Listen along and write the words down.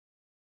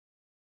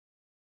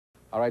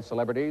All right,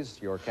 celebrities,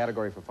 your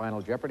category for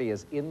Final Jeopardy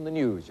is in the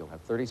news. You'll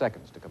have 30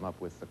 seconds to come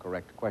up with the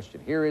correct question.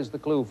 Here is the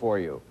clue for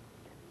you.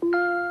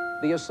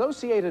 The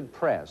Associated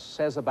Press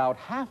says about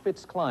half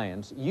its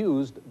clients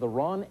used the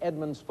Ron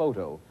Edmonds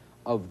photo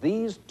of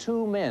these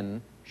two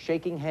men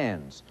shaking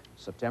hands,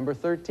 September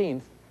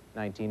 13th,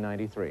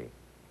 1993.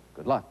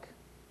 Good luck.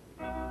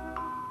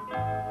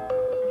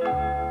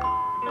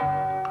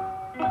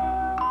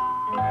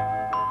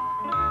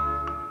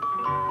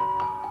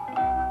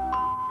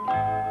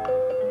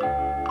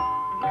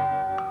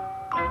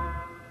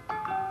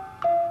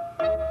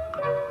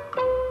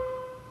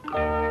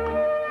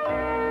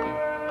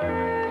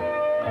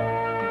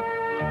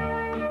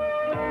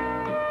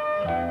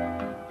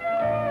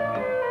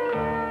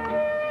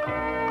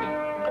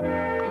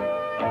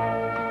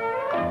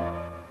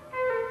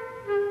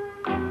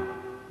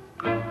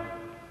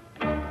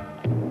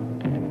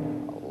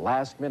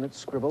 Last-minute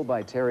scribble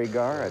by Terry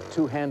Garr, a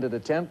two-handed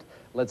attempt.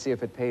 Let's see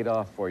if it paid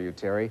off for you,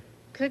 Terry.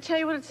 Can I tell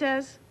you what it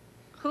says?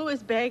 Who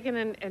is Begin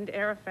and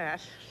Arafat?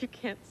 You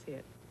can't see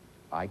it.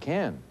 I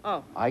can.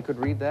 Oh. I could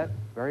read that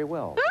very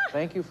well.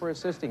 Thank you for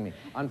assisting me.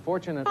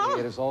 Unfortunately,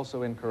 it is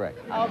also incorrect.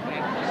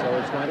 Okay. So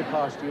it's going to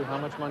cost you, how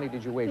much money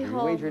did you wager? You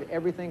Behold. wagered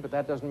everything, but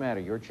that doesn't matter.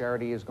 Your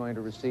charity is going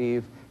to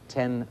receive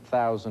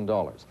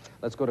 $10,000.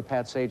 Let's go to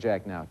Pat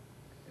Sajak now.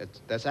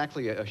 That's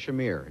actually a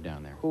Shamir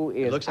down there. Who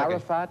is looks like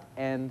Arafat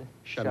and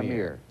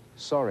Shamir.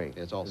 Sorry,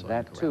 it's also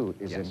that incorrect. too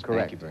is Yes,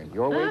 incorrect. thank you very much.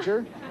 Your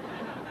wager?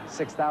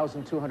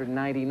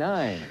 $6,299.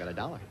 I got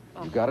 $1.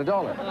 You got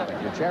 $1. But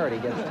your charity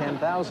gets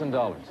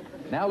 $10,000.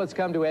 Now let's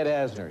come to Ed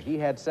Asner. He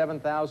had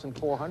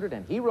 $7,400,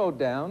 and he wrote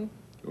down...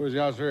 It was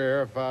Yasser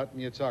Arafat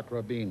and Yitzhak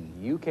Rabin.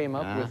 You came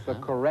up with the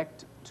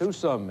correct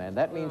twosome, and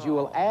that means you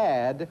will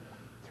add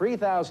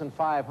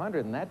 $3,500,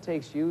 and that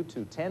takes you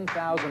to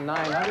 $10,900. And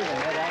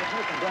Ed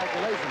Asner,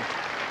 congratulations.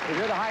 If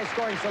you're the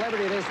high-scoring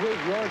celebrity this week,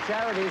 your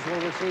charities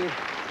will receive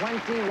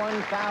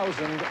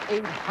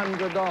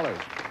 $21,800.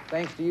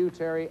 Thanks to you,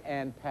 Terry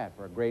and Pat,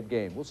 for a great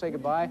game. We'll say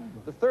goodbye.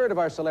 The third of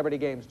our celebrity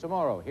games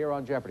tomorrow here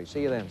on Jeopardy.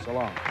 See you then. So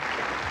long.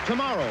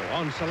 Tomorrow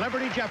on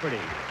Celebrity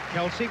Jeopardy,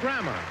 Kelsey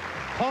Grammer,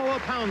 Paula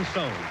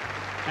Poundstone,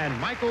 and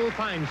Michael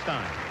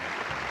Feinstein.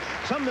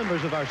 Some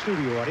members of our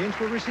studio audience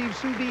will receive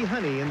Sous Vide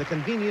honey in the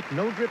convenient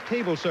no-drip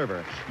table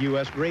server.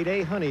 U.S. Grade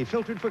A honey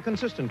filtered for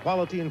consistent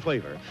quality and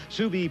flavor.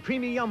 Sous Vide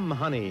Premium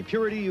honey,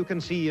 purity you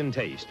can see and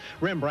taste.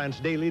 Rembrandt's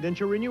Daily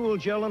Denture Renewal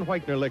Gel and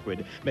Whitener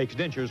Liquid makes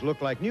dentures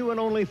look like new in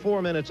only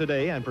 4 minutes a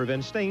day and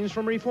prevents stains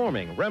from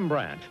reforming.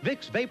 Rembrandt.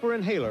 Vicks Vapor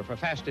Inhaler for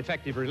fast,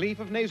 effective relief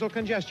of nasal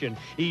congestion.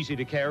 Easy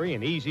to carry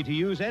and easy to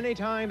use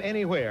anytime,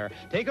 anywhere.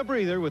 Take a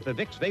breather with the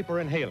Vicks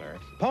Vapor Inhaler.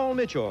 Paul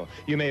Mitchell.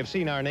 You may have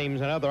seen our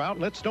names in other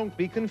outlets. Don't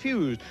be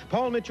confused.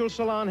 Paul Mitchell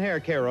Salon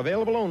Hair Care,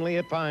 available only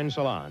at fine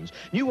salons.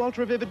 New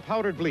Ultra Vivid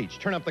Powdered Bleach.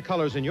 Turn up the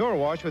colors in your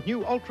wash with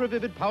new Ultra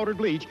Vivid Powdered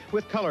Bleach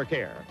with Color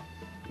Care.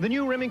 The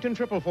new Remington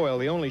Triple Foil,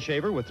 the only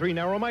shaver with 3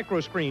 narrow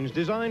micro screens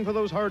designed for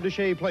those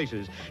hard-to-shave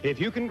places. If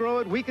you can grow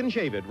it, we can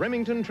shave it.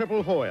 Remington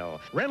Triple Foil.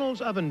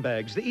 Reynolds Oven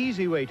Bags, the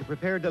easy way to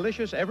prepare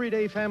delicious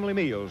everyday family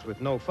meals with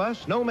no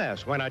fuss, no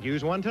mess. Why not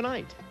use one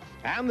tonight?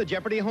 And the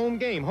Jeopardy Home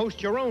Game.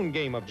 Host your own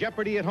game of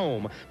Jeopardy at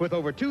home. With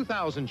over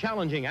 2,000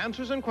 challenging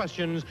answers and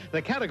questions,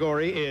 the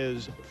category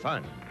is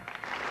fun.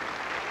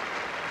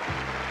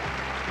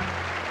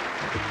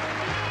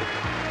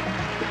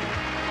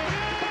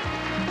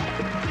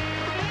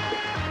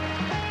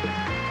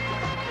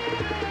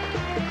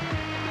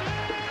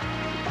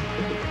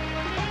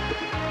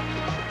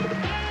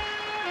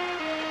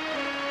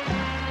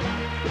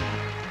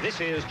 This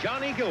is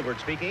Johnny Gilbert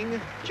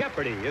speaking.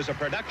 Jeopardy is a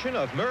production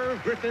of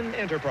Merv Griffin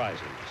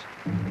Enterprises.